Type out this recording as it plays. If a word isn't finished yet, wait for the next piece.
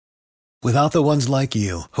Without the ones like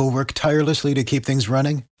you, who work tirelessly to keep things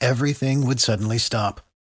running, everything would suddenly stop.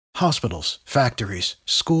 Hospitals, factories,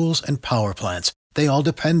 schools, and power plants, they all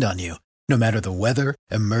depend on you. No matter the weather,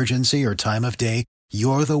 emergency, or time of day,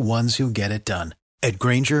 you're the ones who get it done. At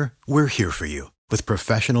Grainger, we're here for you with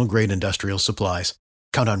professional-grade industrial supplies.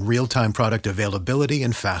 Count on real-time product availability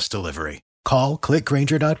and fast delivery. Call, click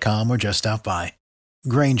Grainger.com, or just stop by.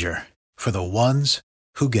 Grainger, for the ones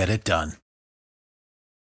who get it done.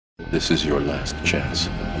 This is your last chance.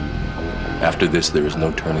 After this, there is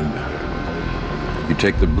no turning back. You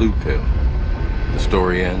take the blue pill. The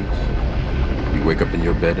story ends. You wake up in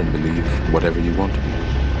your bed and believe whatever you want to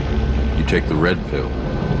be. You take the red pill.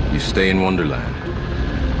 You stay in Wonderland.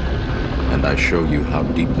 And I show you how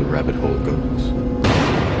deep the rabbit hole goes.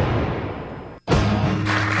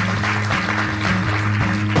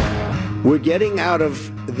 We're getting out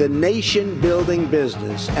of the nation-building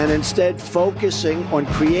business and instead focusing on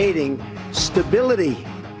creating stability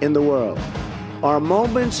in the world. Our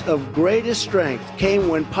moments of greatest strength came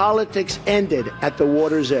when politics ended at the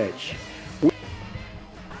water's edge.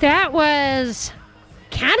 That was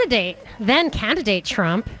then candidate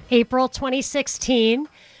Trump, April 2016,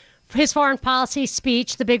 his foreign policy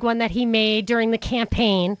speech, the big one that he made during the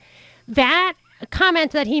campaign. That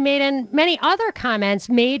comment that he made and many other comments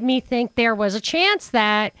made me think there was a chance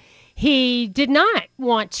that he did not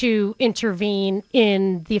want to intervene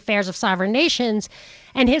in the affairs of sovereign nations.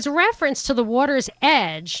 And his reference to the water's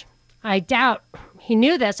edge, I doubt he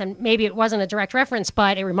knew this, and maybe it wasn't a direct reference,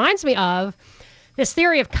 but it reminds me of this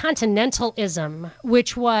theory of continentalism,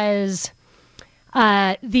 which was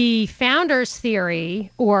the founders' theory,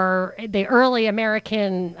 or the early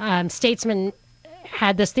American statesmen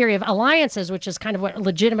had this theory of alliances, which is kind of what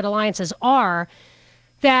legitimate alliances are,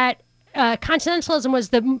 that continentalism was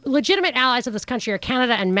the legitimate allies of this country are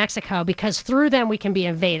Canada and Mexico, because through them we can be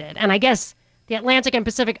invaded. And I guess the Atlantic and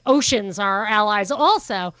Pacific Oceans are our allies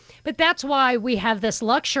also. But that's why we have this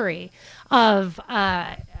luxury of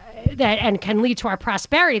that, and can lead to our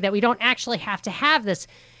prosperity, that we don't actually have to have this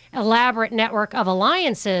elaborate network of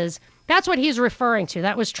alliances. That's what he's referring to.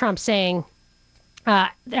 That was Trump saying,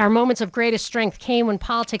 our moments of greatest strength came when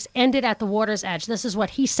politics ended at the water's edge. This is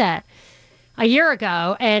what he said a year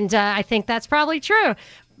ago, and I think that's probably true.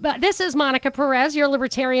 But this is Monica Perez, your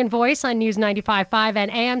libertarian voice on News 95.5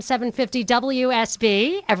 and AM 750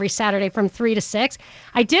 WSB, every Saturday from 3 to 6.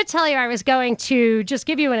 I did tell you I was going to just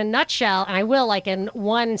give you in a nutshell, and I will, like in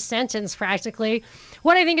one sentence practically,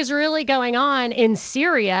 what I think is really going on in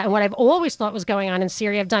Syria, and what I've always thought was going on in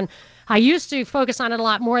Syria. I used to focus on it a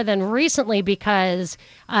lot more than recently, because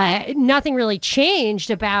nothing really changed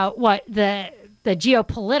about what the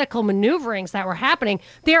geopolitical maneuverings that were happening.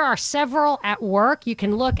 There are several at work. You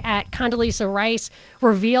can look at Condoleezza Rice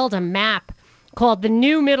revealed a map called the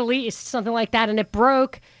New Middle East, something like that, and it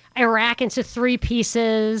broke Iraq into 3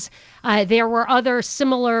 pieces. There were other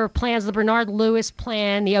similar plans. The Bernard Lewis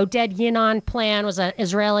plan, the Oded Yinon plan was an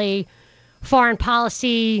Israeli foreign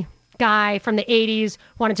policy guy from the 80s,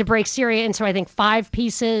 wanted to break Syria into, I think, 5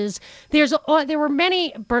 pieces. There were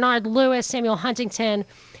many, Bernard Lewis, Samuel Huntington.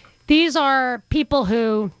 These are people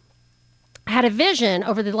who had a vision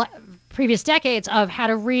over the previous decades of how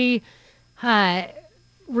to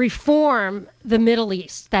reform the Middle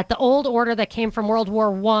East, that the old order that came from World War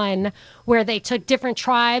I, where they took different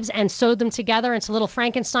tribes and sewed them together into little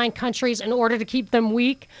Frankenstein countries in order to keep them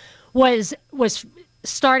weak, was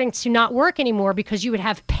starting to not work anymore, because you would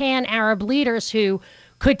have pan-Arab leaders who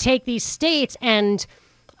could take these states and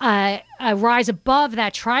rise above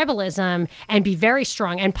that tribalism and be very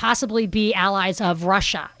strong and possibly be allies of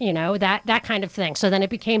Russia, that kind of thing. So then it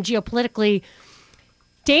became geopolitically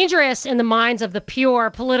dangerous in the minds of the pure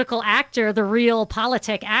political actor, the real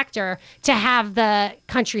politic actor, to have the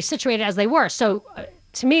country situated as they were. So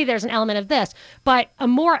to me, there's an element of this. But a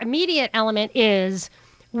more immediate element is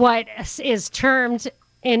what is termed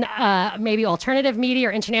in maybe alternative media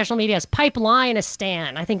or international media as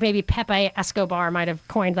Pipeline-istan. I think maybe Pepe Escobar might have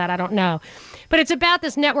coined that. I don't know. But it's about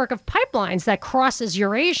this network of pipelines that crosses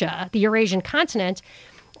Eurasia, the Eurasian continent.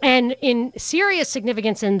 And in serious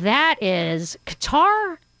significance in that is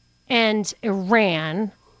Qatar and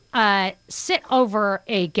Iran sit over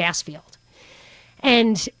a gas field.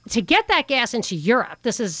 And to get that gas into Europe,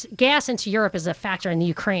 gas into Europe is a factor in the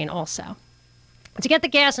Ukraine also. To get the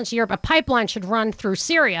gas into Europe, a pipeline should run through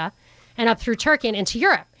Syria and up through Turkey and into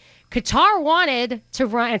Europe. Qatar wanted to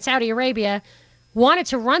run, and Saudi Arabia wanted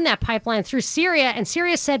to run that pipeline through Syria, and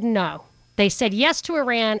Syria said no. They said yes to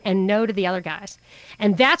Iran and no to the other guys.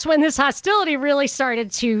 And that's when this hostility really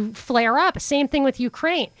started to flare up. Same thing with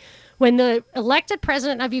Ukraine. When the elected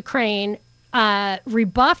president of Ukraine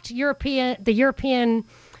rebuffed the European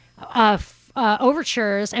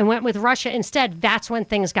overtures and went with Russia instead, that's when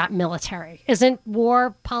things got military. Isn't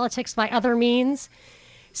war politics by other means?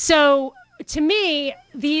 So to me,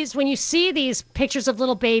 when you see these pictures of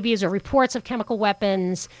little babies or reports of chemical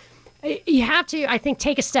weapons, you have to, I think,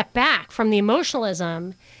 take a step back from the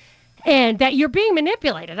emotionalism and that you're being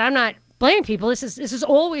manipulated. I'm not blaming people. This has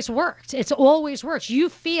always worked. It's always worked. You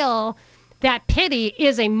feel that pity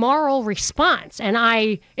is a moral response, and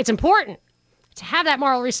it's important to have that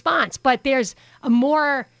moral response, but there's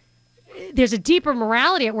a deeper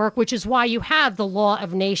morality at work, which is why you have the law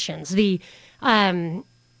of nations, the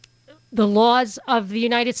laws of the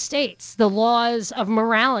United States, the laws of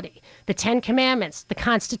morality, the Ten Commandments, the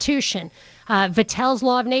Constitution, Vattel's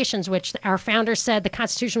Law of Nations, which our founder said the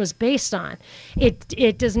Constitution was based on.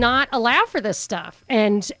 It does not allow for this stuff.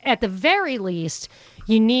 And at the very least,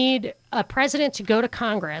 you need a president to go to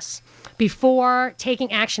Congress before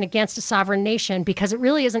taking action against a sovereign nation, because it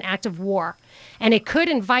really is an act of war. And it could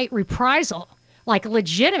invite reprisal, like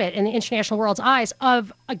legitimate in the international world's eyes,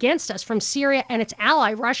 against us from Syria and its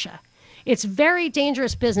ally, Russia. It's very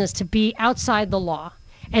dangerous business to be outside the law.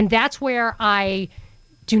 And that's where I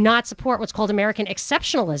do not support what's called American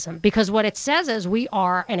exceptionalism, because what it says is we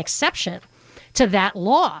are an exception to that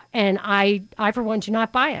law. And I for one, do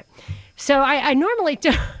not buy it. So I normally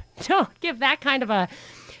don't give that kind of a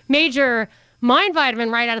major mind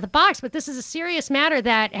vitamin right out of the box, but this is a serious matter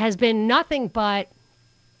that has been nothing but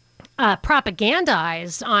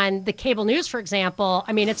propagandized on the cable news, for example.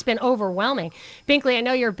 I mean, it's been overwhelming. Binkley, I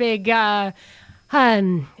know you're a big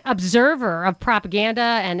observer of propaganda,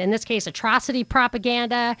 and in this case, atrocity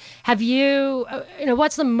propaganda. Have you,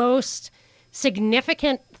 what's the most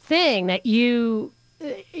significant thing that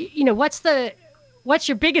what's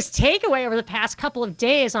your biggest takeaway over the past couple of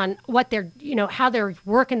days on what they're, how they're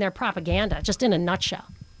working their propaganda, just in a nutshell?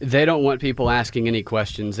 They don't want people asking any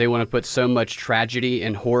questions. They want to put so much tragedy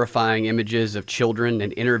and horrifying images of children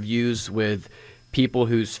and interviews with people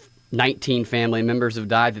whose 19 family members have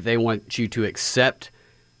died that they want you to accept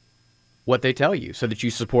what they tell you so that you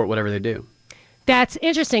support whatever they do. That's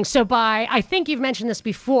interesting. So I think you've mentioned this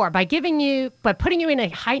before, by putting you in a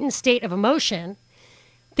heightened state of emotion,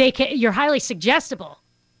 you're highly suggestible.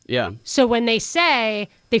 Yeah. So when they say,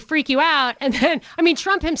 they freak you out, and then,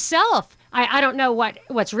 Trump himself, I don't know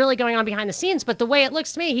what's really going on behind the scenes, but the way it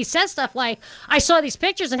looks to me, he says stuff like, I saw these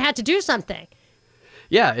pictures and had to do something.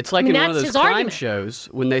 Yeah, it's like in one of those crime shows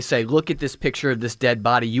when they say, look at this picture of this dead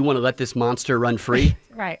body, you want to let this monster run free?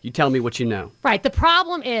 Right. You tell me what you know. Right. The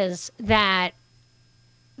problem is that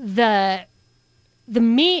we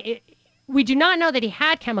do not know that he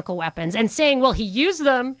had chemical weapons, and saying, well, he used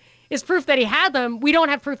them is proof that he had them. We don't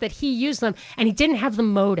have proof that he used them, and he didn't have the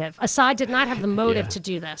motive. Assad did not have the motive to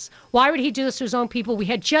do this. Why would he do this to his own people? We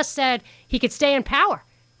had just said he could stay in power.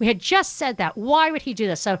 We had just said that. Why would he do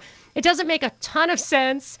this? So it doesn't make a ton of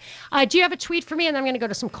sense. Do you have a tweet for me? And then I'm going to go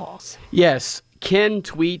to some calls. Yes. Ken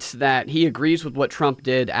tweets that he agrees with what Trump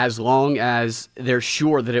did as long as they're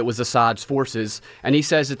sure that it was Assad's forces. And he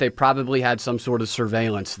says that they probably had some sort of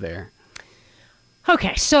surveillance there.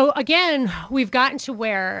 Okay. So again, we've gotten to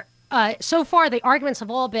where so far the arguments have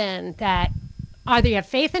all been that either you have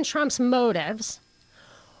faith in Trump's motives,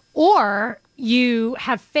 or you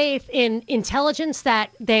have faith in intelligence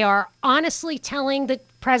that they are honestly telling the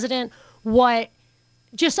president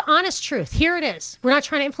just honest truth. Here it is. We're not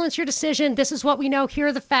trying to influence your decision. This is what we know. Here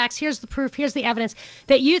are the facts. Here's the proof. Here's the evidence.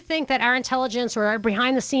 That you think that our intelligence or our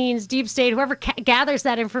behind the scenes, deep state, whoever gathers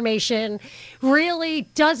that information really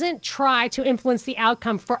doesn't try to influence the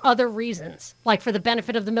outcome for other reasons, like for the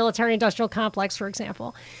benefit of the military industrial complex, for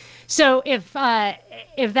example. So if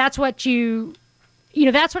that's what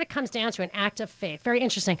that's what it comes down to, an act of faith. Very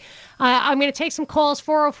interesting. I'm going to take some calls,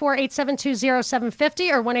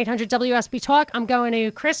 404-872-0750 or 1-800-WSB-TALK. I'm going to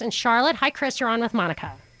Chris in Charlotte. Hi, Chris. You're on with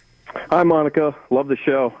Monica. Hi, Monica. Love the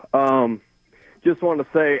show. Just wanted to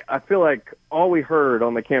say, I feel like all we heard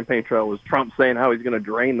on the campaign trail was Trump saying how he's going to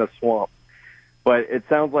drain the swamp. But it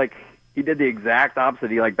sounds like he did the exact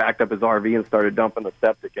opposite. He backed up his RV and started dumping the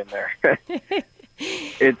septic in there.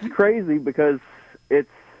 It's crazy because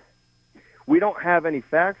we don't have any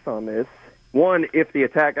facts on this. One, if the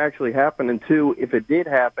attack actually happened, and two, if it did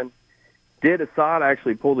happen, did Assad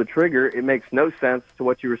actually pull the trigger? It makes no sense to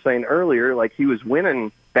what you were saying earlier. Like, he was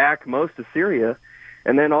winning back most of Syria,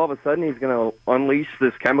 and then all of a sudden he's going to unleash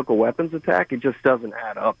this chemical weapons attack. It just doesn't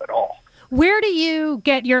add up at all. Where do you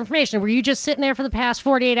get your information? Were you just sitting there for the past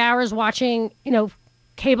 48 hours watching,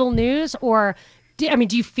 cable news? Or, do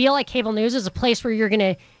you feel like cable news is a place where you're going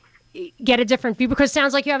to get a different view? Because it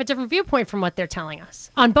sounds like you have a different viewpoint from what they're telling us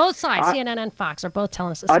on both sides. CNN and Fox are both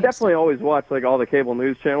telling us the same I definitely stuff. always watch like all the cable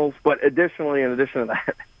news channels, but in addition to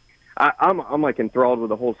that, I'm like enthralled with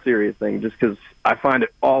the whole Syria thing just because I find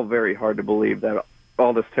it all very hard to believe that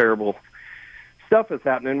all this terrible stuff is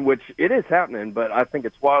happening, which it is happening, but I think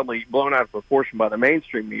it's wildly blown out of proportion by the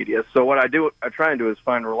mainstream media. So what I try and do is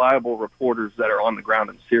find reliable reporters that are on the ground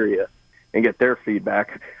in Syria and get their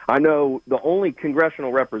feedback. I know the only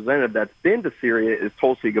congressional representative that's been to Syria is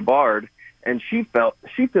Tulsi Gabbard, and she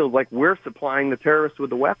feels like we're supplying the terrorists with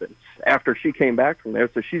the weapons after she came back from there.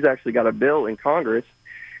 So she's actually got a bill in Congress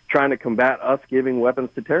trying to combat us giving weapons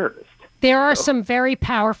to terrorists. There are some very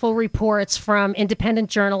powerful reports from independent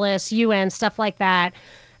journalists, UN, stuff like that,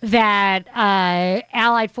 that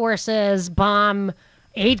Allied forces bomb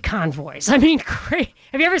aid convoys. I mean, great.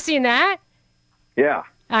 Have you ever seen that? Yeah.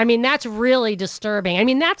 I mean, that's really disturbing. I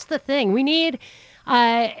mean, that's the thing. We need,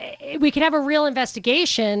 we could have a real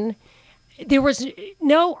investigation. There was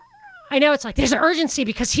no, I know it's like there's an urgency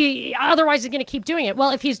because otherwise he's going to keep doing it.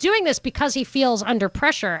 Well, if he's doing this because he feels under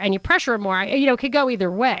pressure and you pressure him more, it could go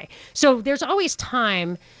either way. So there's always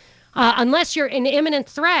time, unless you're an imminent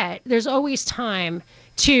threat, there's always time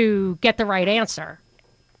to get the right answer.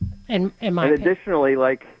 In my opinion. Additionally,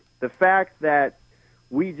 like the fact that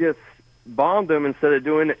we just bombed them instead of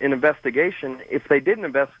doing an investigation. If they did an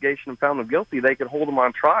investigation and found them guilty, they could hold them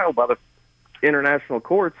on trial by the international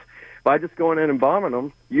courts. By just going in and bombing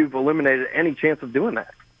them, you've eliminated any chance of doing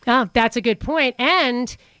that. Oh, that's a good point.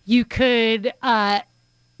 And you could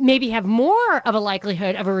maybe have more of a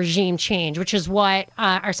likelihood of a regime change, which is what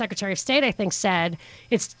our Secretary of State, I think, said.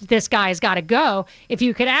 This guy's got to go. If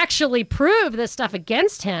you could actually prove this stuff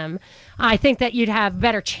against him, I think that you'd have a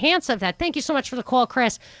better chance of that. Thank you so much for the call,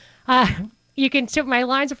 Chris. You can, my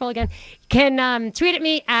lines are full again. Can tweet at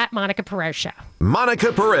me at Monica Perez Show.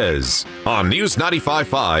 Monica Perez on News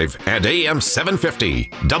 95.5 and AM 750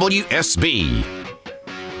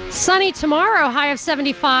 WSB. Sunny tomorrow, high of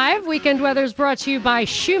 75. Weekend weather is brought to you by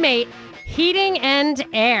Shoemate Heating and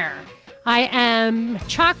Air. I am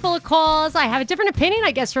chock full of calls. I have a different opinion,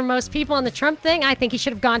 I guess, from most people on the Trump thing. I think he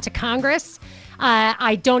should have gone to Congress.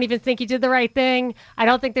 I don't even think he did the right thing. I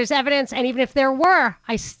don't think there's evidence. And even if there were,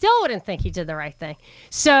 I still wouldn't think he did the right thing.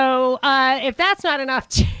 So if that's not enough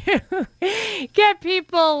to get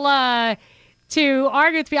people to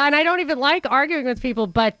argue with me, and I don't even like arguing with people,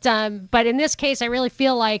 but in this case, I really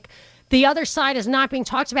feel like the other side is not being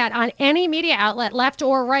talked about on any media outlet, left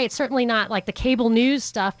or right, certainly not like the cable news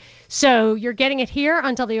stuff. So you're getting it here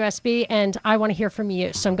on WSB, and I want to hear from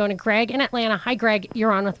you. So I'm going to Greg in Atlanta. Hi, Greg.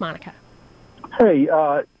 You're on with Monica. Hey,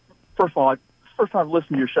 first of all, first time I've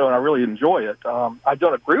listened to your show, and I really enjoy it. I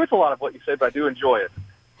don't agree with a lot of what you say, but I do enjoy it.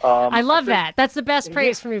 I love that. That's the best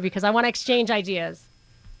praise for me because I want to exchange ideas.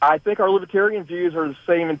 I think our libertarian views are the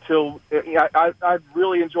same until I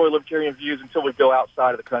really enjoy libertarian views until we go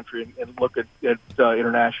outside of the country and look at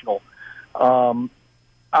international.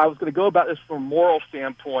 I was going to go about this from a moral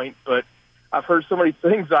standpoint, but I've heard so many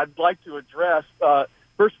things I'd like to address.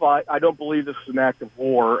 First of all, I don't believe this is an act of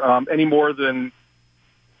war any more than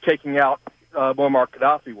taking out Muammar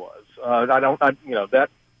Gaddafi was. That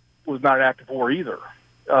was not an act of war either.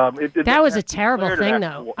 That was a terrible thing,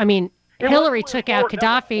 though. I mean, Hillary took out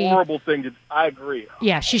Gaddafi. Horrible thing. I agree.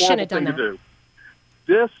 Yeah, she shouldn't have done that. To do.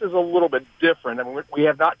 This is a little bit different. I mean, we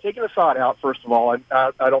have not taken Assad out, first of all.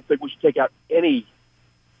 I don't think we should take out any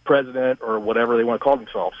president or whatever they want to call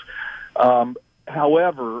themselves.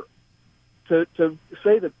 However, to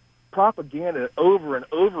say that propaganda over and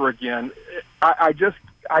over again, I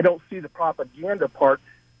don't see the propaganda part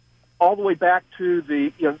all the way back to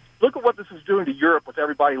look at what this is doing to Europe with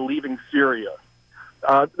everybody leaving Syria.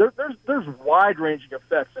 There's wide-ranging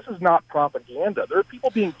effects. This is not propaganda. There are people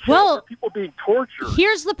being killed. There are people being tortured.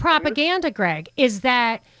 Here's the propaganda, Greg, is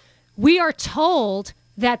that we are told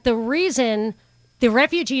that the reason the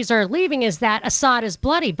refugees are leaving is that Assad is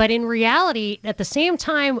bloody. But in reality, at the same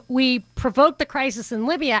time we provoked the crisis in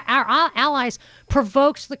Libya, our allies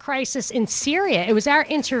provoked the crisis in Syria. It was our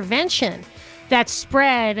intervention that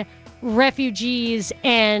spread refugees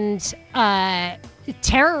and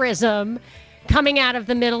terrorism coming out of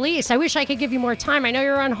the Middle East. I wish I could give you more time. I know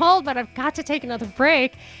you're on hold, but I've got to take another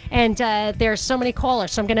break. And there's so many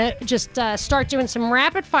callers. So I'm going to just start doing some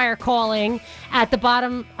rapid fire calling at the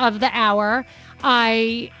bottom of the hour.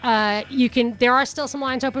 There are still some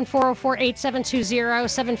lines open,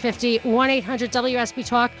 404-8720-750, 1-800-WSB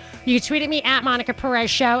Talk. You can tweet at me at Monica Perez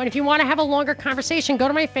Show. And if you want to have a longer conversation, go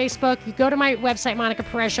to my Facebook. You go to my website,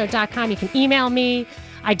 MonicaPerezShow.com. You can email me.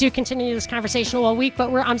 I do continue this conversation all week,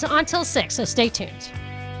 but I'm until 6, so stay tuned.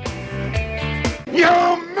 You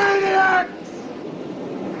made it! act!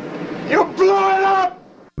 You blew it up!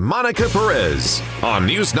 Monica Perez on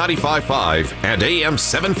News 95.5 and AM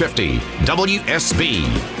 750 WSB. We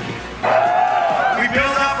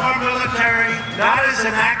build up our military not as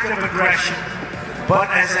an act of aggression, but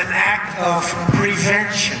as an act of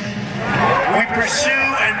prevention. We pursue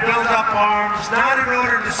and build up arms not in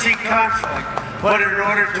order to seek conflict, but in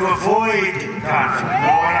order to avoid conflict. We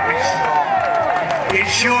want to resolve. In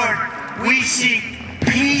short, we seek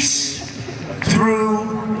peace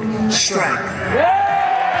through strength.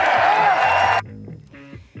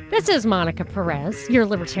 This is Monica Perez, your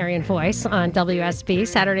libertarian voice on WSB,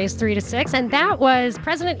 Saturdays 3 to 6. And that was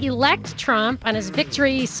President-elect Trump on his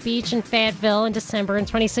victory speech in Fayetteville in December in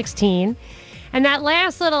 2016. And that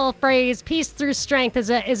last little phrase, peace through strength,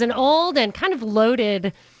 is an old and kind of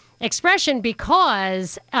loaded expression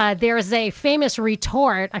because there's a famous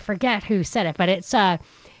retort. I forget who said it, but it's that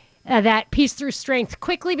peace through strength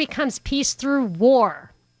quickly becomes peace through war.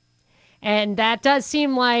 And that does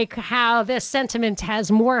seem like how this sentiment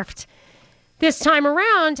has morphed this time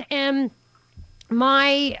around. And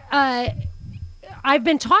I've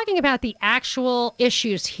been talking about the actual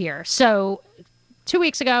issues here. So 2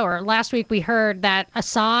 weeks ago or last week, we heard that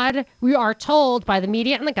Assad, we are told by the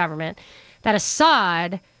media and the government that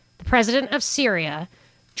Assad, the president of Syria,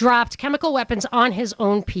 dropped chemical weapons on his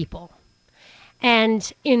own people.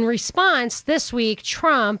 And in response, this week,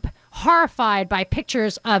 Trump, horrified by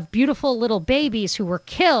pictures of beautiful little babies who were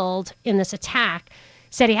killed in this attack,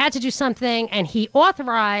 said he had to do something, and he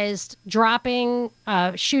authorized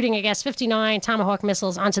shooting, 59 Tomahawk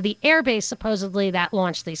missiles onto the airbase, supposedly, that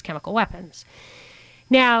launched these chemical weapons.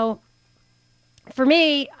 Now, for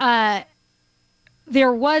me,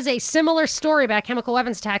 there was a similar story about chemical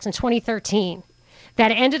weapons attacks in 2013 that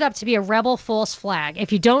ended up to be a rebel false flag.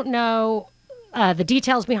 If you don't know the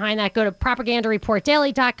details behind that, go to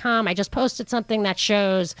propagandareportdaily.com. I just posted something that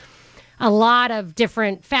shows a lot of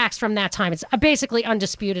different facts from that time. It's basically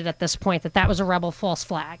undisputed at this point that was a rebel false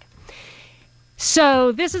flag.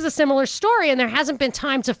 So this is a similar story, and there hasn't been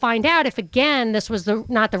time to find out if, again, this was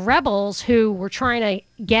not the rebels who were trying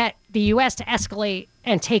to get the U.S. to escalate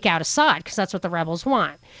and take out Assad, because that's what the rebels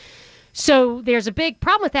want. So there's a big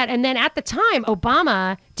problem with that. And then at the time,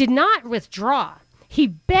 Obama did not withdraw. He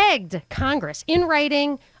begged Congress in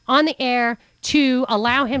writing on the air to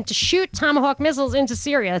allow him to shoot Tomahawk missiles into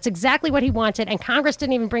Syria. That's exactly what he wanted. And Congress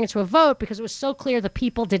didn't even bring it to a vote because it was so clear the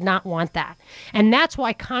people did not want that. And that's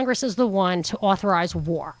why Congress is the one to authorize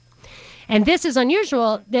war. And this is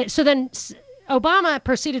unusual. So then Obama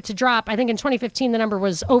proceeded to drop, I think in 2015, the number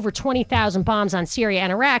was over 20,000 bombs on Syria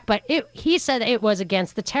and Iraq, but he said it was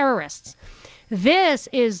against the terrorists. This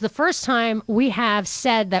is the first time we have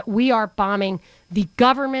said that we are bombing the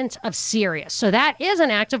government of Syria. So that is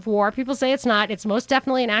an act of war. People say it's not. It's most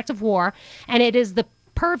definitely an act of war. And it is the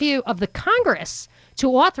purview of the Congress to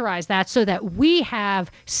authorize that so that we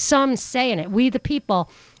have some say in it, we the people,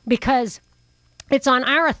 because it's on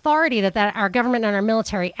our authority that our government and our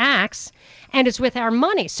military acts, and it's with our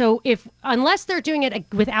money. So unless they're doing it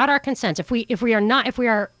without our consent, if we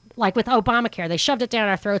are like with Obamacare, they shoved it down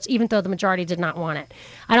our throats, even though the majority did not want it.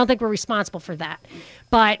 I don't think we're responsible for that.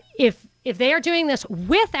 But if they are doing this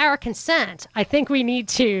with our consent, I think we need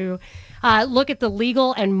to look at the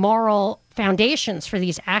legal and moral foundations for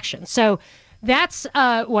these actions. So that's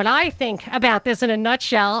what I think about this in a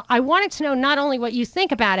nutshell. I wanted to know not only what you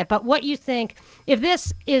think about it, but what you think if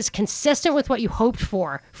this is consistent with what you hoped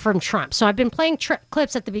for from Trump. So I've been playing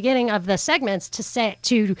clips at the beginning of the segments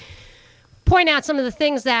to point out some of the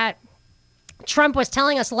things that Trump was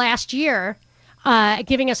telling us last year,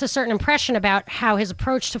 giving us a certain impression about how his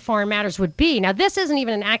approach to foreign matters would be. Now, this isn't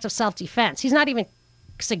even an act of self-defense. He's not even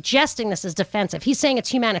suggesting this is defensive. He's saying it's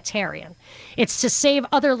humanitarian. It's to save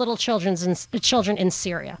other little children in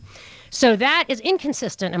Syria. So that is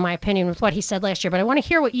inconsistent, in my opinion, with what he said last year. But I want to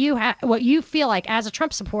hear what you feel like as a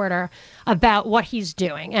Trump supporter about what he's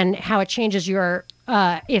doing and how it changes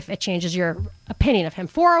if it changes your opinion of him.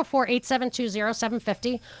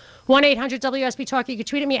 404-872-0750. 1-800-WSB Talk. You can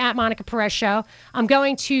tweet at me at Monica Perez Show. I'm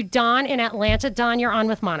going to Don in Atlanta. Don, you're on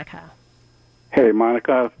with Monica. Hey,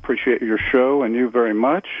 Monica. I appreciate your show and you very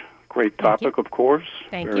much. Great topic, of course.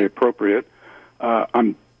 Very appropriate.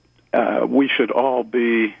 We should all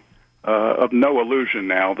be of no illusion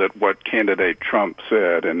now that what candidate Trump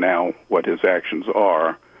said and now what his actions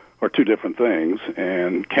are two different things.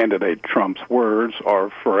 And candidate Trump's words are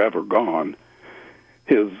forever gone.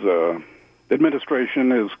 His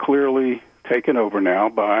administration is clearly taken over now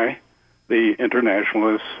by the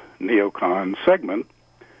internationalist neocon segment.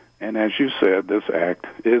 And as you said, this act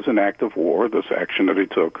is an act of war, this action that he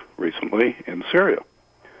took recently in Syria.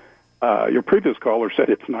 Your previous caller said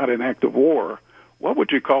it's not an act of war. What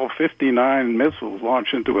would you call 59 missiles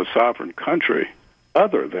launched into a sovereign country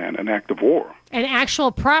other than an act of war? An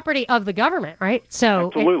actual property of the government, right? So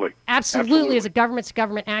Absolutely. Absolutely is a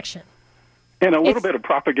government-to-government action. And a little bit of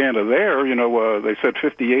propaganda there. They said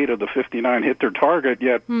 58 of the 59 hit their target,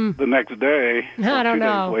 yet the next day, I don't 2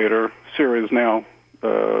 know. days later, Syria is now,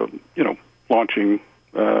 launching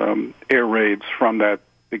air raids from that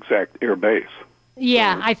exact air base.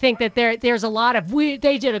 Yeah, I think that there's a lot of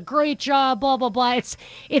they did a great job, blah blah blah.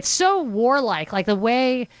 It's so warlike, like the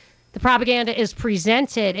way the propaganda is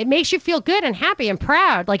presented. It makes you feel good and happy and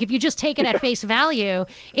proud. Like if you just take it at face value,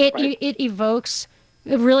 it evokes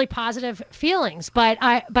really positive feelings. But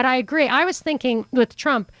I agree. I was thinking with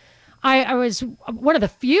Trump, I was one of the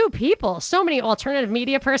few people, so many alternative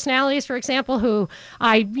media personalities, for example, who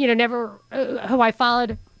I who I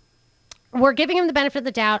followed, were giving him the benefit of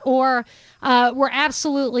the doubt, or were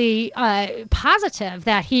absolutely positive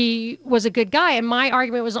that he was a good guy. And my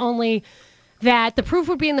argument was only that the proof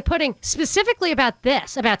would be in the pudding, specifically about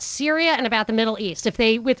this, about Syria and about the Middle East. If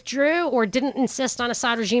they withdrew or didn't insist on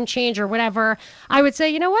Assad regime change or whatever, I would say,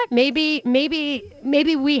 you know what, maybe we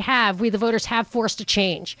the voters have forced a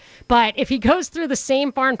change. But if he goes through the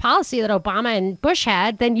same foreign policy that Obama and Bush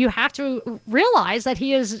had, then you have to realize that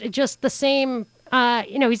he is just the same,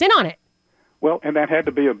 he's in on it. Well, and that had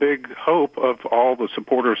to be a big hope of all the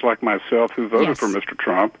supporters like myself who voted for Mr.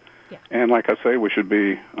 Trump. Yeah. And like I say, we should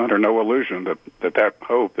be under no illusion that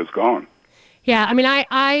hope is gone. Yeah, I mean,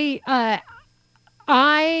 I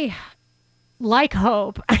like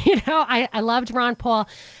hope. I loved Ron Paul.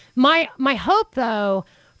 My hope, though,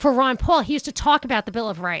 for Ron Paul, he used to talk about the Bill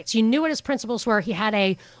of Rights. You knew what his principles were. He had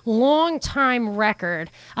a long-time record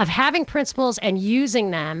of having principles and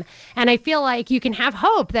using them. And I feel like you can have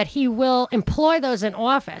hope that he will employ those in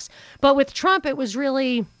office. But with Trump, it was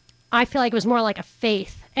really, I feel like it was more like a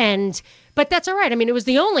faith. But that's all right. I mean, it was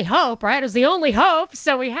the only hope, right? It was the only hope,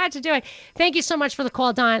 so we had to do it. Thank you so much for the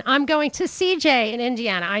call, Don. I'm going to CJ in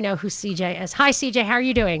Indiana. I know who CJ is. Hi, CJ. How are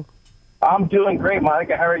you doing? I'm doing great,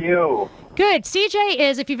 Monica. How are you? Good. CJ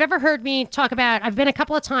is, if you've ever heard me talk about, I've been a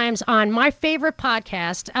couple of times on my favorite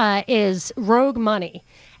podcast, is Rogue Money.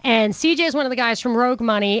 And CJ is one of the guys from Rogue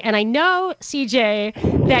Money. And I know,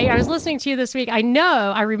 CJ, that I was listening to you this week.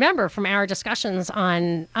 I remember from our discussions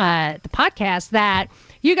on the podcast that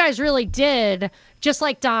you guys really did, just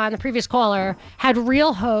like Don, the previous caller, had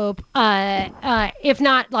real hope, if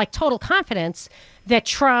not like total confidence, that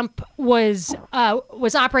Trump was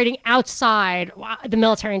operating outside the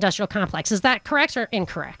military-industrial complex. Is that correct or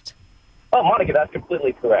incorrect? Oh, Monica, that's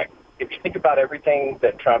completely correct. If you think about everything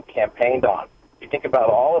that Trump campaigned on, you think about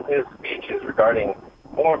all of his speeches regarding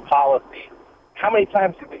foreign policy, how many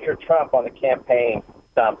times did we hear Trump on the campaign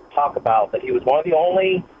talk about that he was one of the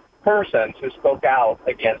only persons who spoke out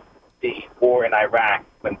against the war in Iraq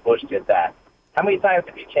when Bush did that? How many times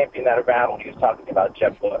did he champion that around when he was talking about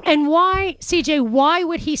Jeb Bush? And why, CJ, why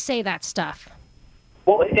would he say that stuff?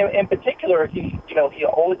 Well, in particular, he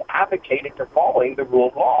always advocated for following the rule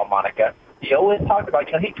of law, Monica. He always talked about,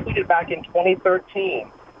 he tweeted back in 2013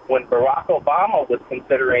 when Barack Obama was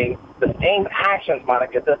considering the same actions,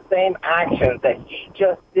 Monica, the same actions that he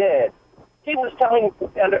just did. He was telling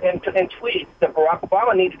in tweets that Barack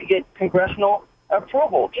Obama needed to get congressional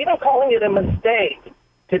approval, even calling it a mistake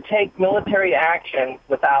to take military action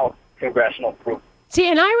without congressional approval. See,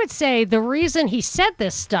 and I would say the reason he said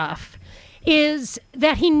this stuff is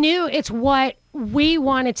that he knew it's what we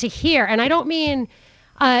wanted to hear. And I don't mean,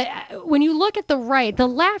 when you look at the right, the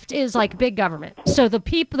left is like big government. So the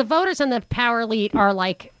people, the voters and the power elite are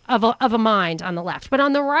like of a mind on the left. But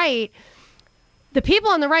on the right, the people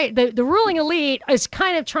on the right, the ruling elite is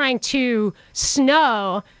kind of trying to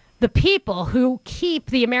snow the people who keep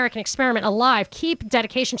the American experiment alive, keep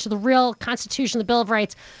dedication to the real Constitution, the Bill of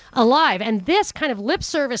Rights alive. And this kind of lip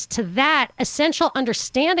service to that essential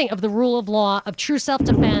understanding of the rule of law, of true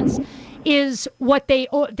self-defense, is what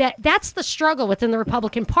that's the struggle within the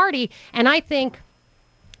Republican Party. And I think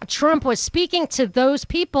Trump was speaking to those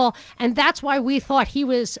people, and that's why we thought he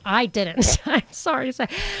was. I didn't. I'm sorry to say,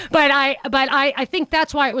 but I think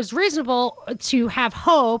that's why it was reasonable to have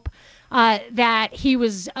hope that he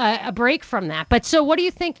was a break from that. But so, what do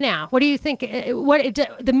you think now? What do you think?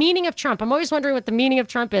 The meaning of Trump? I'm always wondering what the meaning of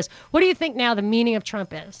Trump is. What do you think now the meaning of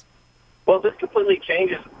Trump is? Well, this completely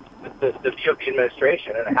changes the view of the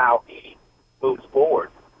administration and how he moves forward.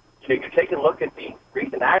 You can take a look at the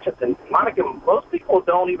recent actions, and Monica, most people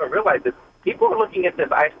don't even realize this. People are looking at this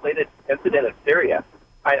isolated incident in Syria.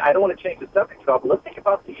 I don't want to change the subject at all, but let's think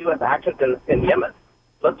about the U.S. actions in Yemen.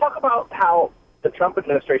 Let's talk about how the Trump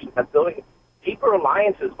administration has building deeper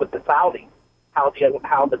alliances with the Saudis, how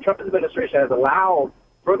the Trump administration has allowed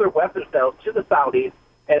further weapons sales to the Saudis,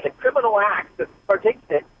 and the criminal acts that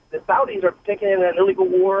the Saudis are taking in an illegal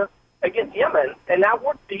war against Yemen, and now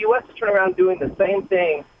the U.S. is turning around doing the same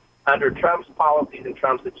thing under Trump's policies and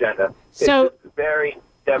Trump's agenda. It's very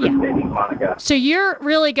devastating, Monica. So you're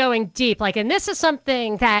really going deep, and this is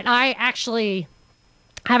something that I actually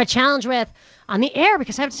have a challenge with on the air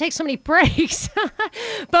because I have to take so many breaks.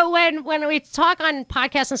 But when we talk on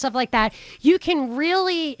podcasts and stuff like that, you can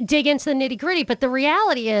really dig into the nitty-gritty. But the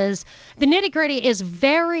reality is the nitty-gritty is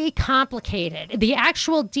very complicated. The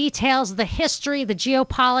actual details, the history, the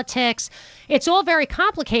geopolitics, it's all very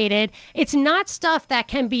complicated. It's not stuff that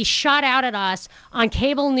can be shot out at us on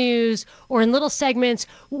cable news or in little segments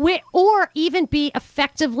or even be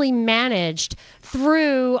effectively managed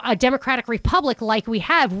through a democratic republic like we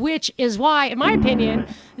have, which is why, in my opinion,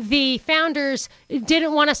 the founders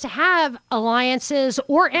didn't want us to have alliances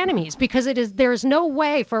or enemies, because there's no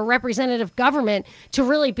way for a representative government to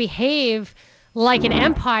really behave like an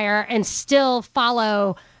empire and still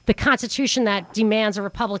follow the Constitution that demands a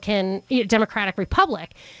Republican democratic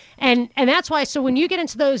republic. And that's why, so when you get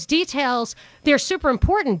into those details, they're super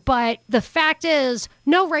important. But the fact is,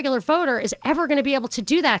 no regular voter is ever going to be able to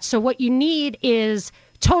do that. So what you need is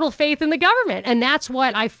total faith in the government. And that's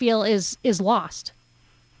what I feel is lost.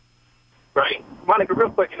 Right. Monica,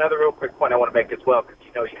 another real quick point I want to make as well, because,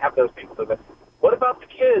 you have those people. What about the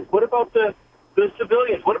kids? What about the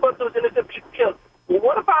civilians? What about those innocent people killed? Well,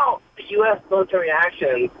 what about the U.S. military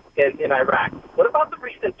actions in Iraq? What about the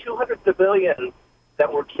recent 200 civilians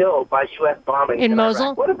that were killed by U.S. bombing in Mosul?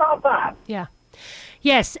 Iraq? What about that? Yeah.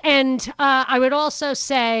 Yes, and I would also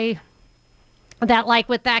say that,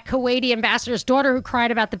 with that Kuwaiti ambassador's daughter who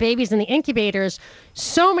cried about the babies in the incubators,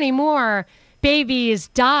 so many more babies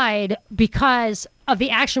died because of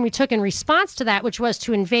the action we took in response to that, which was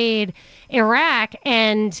to invade Iraq.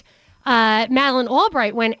 And Madeleine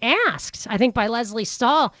Albright, when asked, I think by Leslie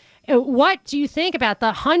Stahl, what do you think about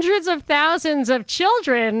the hundreds of thousands of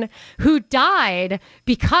children who died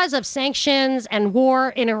because of sanctions and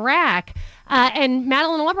war in Iraq? And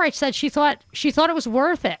Madeleine Albright said she thought it was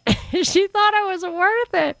worth it. She thought it was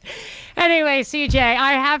worth it. Anyway, CJ,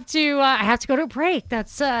 I have to go to a break.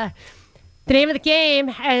 That's the name of the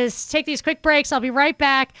game. Is take these quick breaks. I'll be right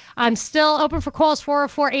back. I'm still open for calls,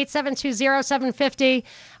 404-872-0750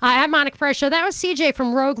 at Monica Perez Show. That was CJ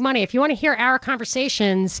from Rogue Money. If you want to hear our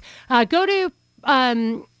conversations, go to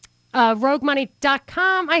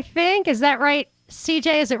roguemoney.com, I think. Is that right,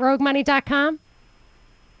 CJ? Is it roguemoney.com?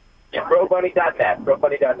 Yeah, roguemoney.net.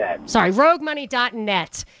 Roguemoney.net. Sorry,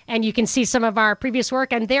 roguemoney.net. And you can see some of our previous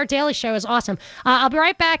work, and their daily show is awesome. I'll be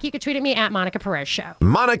right back. You can tweet at me at Monica Perez Show.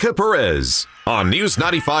 Monica Perez on News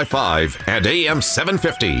 95.5 and AM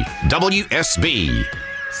 750 WSB.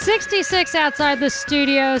 66 outside the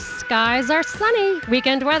studio. Skies are sunny.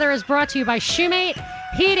 Weekend weather is brought to you by Shoemate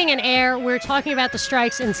Heating and Air. We're talking about the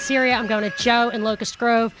strikes in Syria. I'm going to Joe in Locust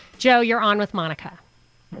Grove. Joe, you're on with Monica.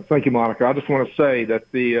 Thank you, Monica. I just want to say that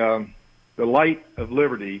the light of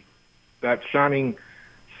liberty, that shining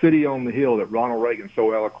city on the hill that Ronald Reagan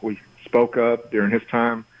so eloquently spoke of during his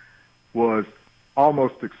time, was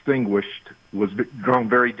almost extinguished, was grown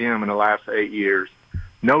very dim in the last 8 years.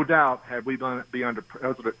 No doubt, had we been under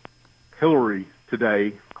President Hillary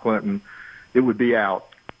today, Clinton, it would be out.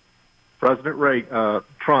 President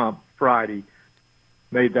Trump Friday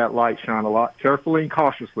made that light shine a lot carefully and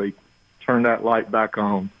cautiously. Turn that light back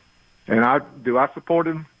on. And do I support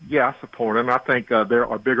him? Yeah, I support him. I think there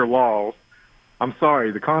are bigger laws. I'm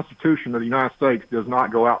sorry, the Constitution of the United States does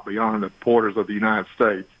not go out beyond the borders of the United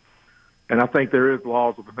States. And I think there is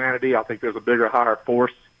laws of humanity. I think there's a bigger, higher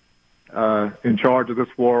force in charge of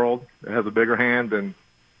this world that has a bigger hand than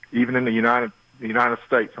even in the United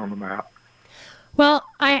States on the map. Well,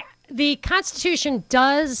 the Constitution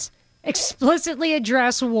does explicitly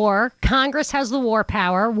address war. Congress has the war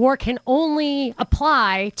power. War can only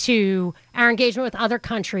apply to our engagement with other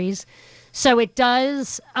countries. So it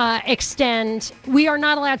does extend. We are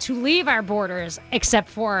not allowed to leave our borders except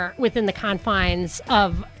for within the confines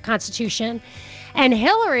of Constitution. And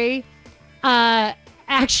Hillary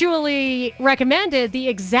actually recommended the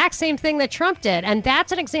exact same thing that Trump did. And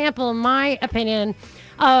that's an example, in my opinion,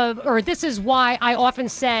 or this is why I often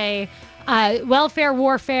say, welfare,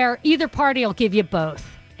 warfare, either party will give you both.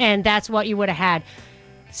 And that's what you would have had.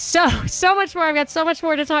 So much more. I've got so much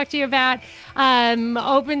more to talk to you about.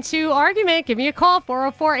 Open to argument. Give me a call,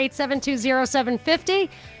 404-872-0750,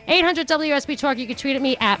 800-WSB Talk. You can tweet at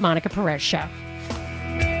me at Monica Perez Show.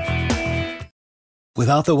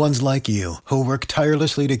 Without the ones like you, who work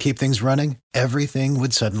tirelessly to keep things running, everything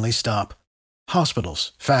would suddenly stop.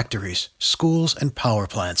 Hospitals, factories, schools, and power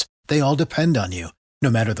plants, they all depend on you. No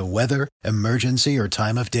matter the weather, emergency, or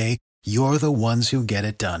time of day, you're the ones who get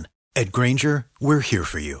it done. At Grainger, we're here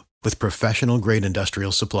for you with professional-grade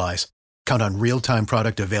industrial supplies. Count on real-time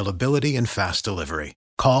product availability and fast delivery.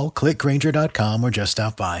 Call, click Grainger.com, or just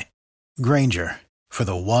stop by. Grainger, for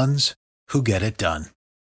the ones who get it done.